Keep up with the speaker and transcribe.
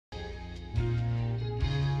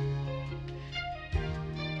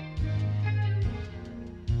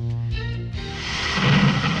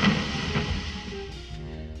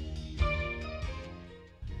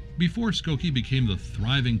Before Skokie became the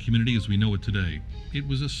thriving community as we know it today, it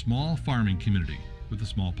was a small farming community with a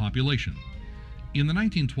small population. In the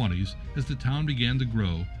 1920s, as the town began to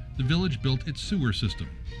grow, the village built its sewer system.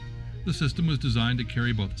 The system was designed to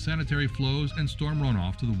carry both sanitary flows and storm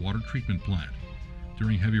runoff to the water treatment plant.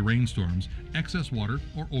 During heavy rainstorms, excess water,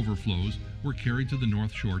 or overflows, were carried to the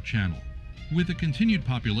North Shore Channel. With the continued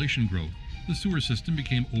population growth, the sewer system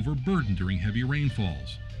became overburdened during heavy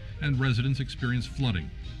rainfalls, and residents experienced flooding,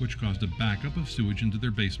 which caused a backup of sewage into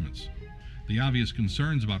their basements. The obvious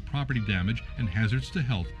concerns about property damage and hazards to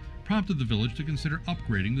health prompted the village to consider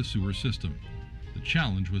upgrading the sewer system. The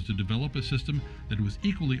challenge was to develop a system that was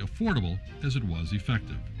equally affordable as it was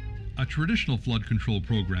effective. A traditional flood control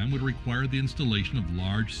program would require the installation of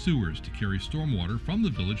large sewers to carry stormwater from the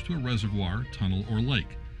village to a reservoir, tunnel, or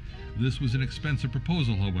lake. This was an expensive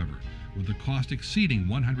proposal, however, with the cost exceeding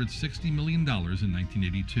 $160 million in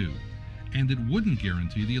 1982, and it wouldn't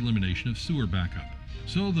guarantee the elimination of sewer backup.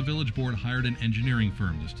 So the village board hired an engineering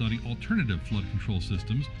firm to study alternative flood control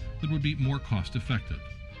systems that would be more cost-effective.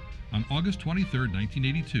 On August 23,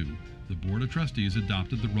 1982, the Board of Trustees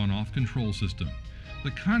adopted the runoff control system.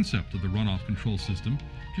 The concept of the runoff control system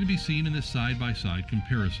can be seen in this side-by-side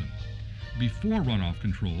comparison. Before runoff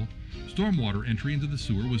control, stormwater entry into the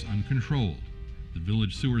sewer was uncontrolled. The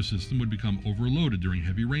village sewer system would become overloaded during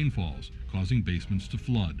heavy rainfalls, causing basements to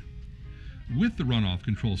flood. With the runoff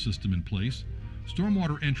control system in place,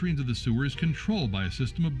 stormwater entry into the sewer is controlled by a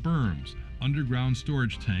system of berms, underground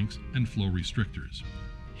storage tanks, and flow restrictors.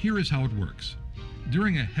 Here is how it works.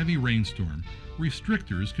 During a heavy rainstorm,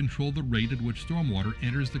 restrictors control the rate at which stormwater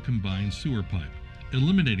enters the combined sewer pipe,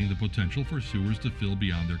 eliminating the potential for sewers to fill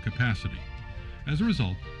beyond their capacity. As a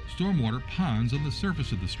result, stormwater ponds on the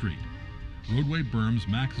surface of the street. Roadway berms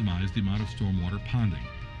maximize the amount of stormwater ponding.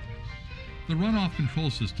 The runoff control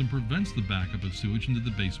system prevents the backup of sewage into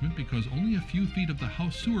the basement because only a few feet of the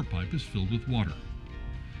house sewer pipe is filled with water.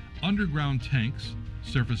 Underground tanks,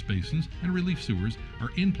 surface basins, and relief sewers are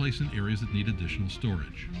in place in areas that need additional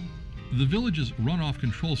storage. The village's runoff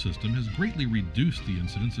control system has greatly reduced the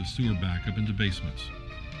incidence of sewer backup into basements.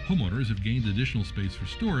 Homeowners have gained additional space for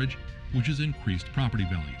storage, which has increased property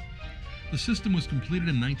value. The system was completed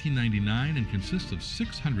in 1999 and consists of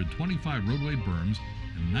 625 roadway berms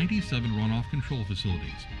and 97 runoff control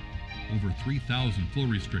facilities. Over 3,000 flow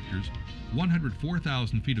restrictors,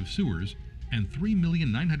 104,000 feet of sewers, and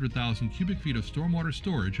 3,900,000 cubic feet of stormwater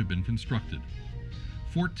storage have been constructed.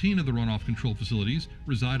 14 of the runoff control facilities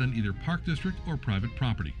reside on either park district or private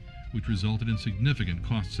property, which resulted in significant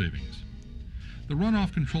cost savings. The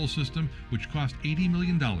runoff control system, which cost $80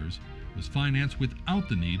 million, was financed without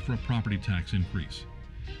the need for a property tax increase.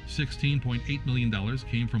 $16.8 million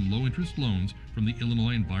came from low-interest loans from the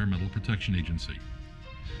Illinois Environmental Protection Agency.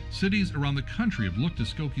 Cities around the country have looked to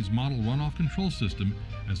Skokie's model runoff control system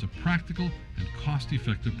as a practical and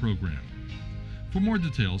cost-effective program. For more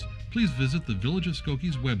details, please visit the Village of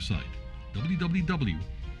Skokie's website,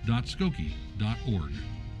 www.skokie.org.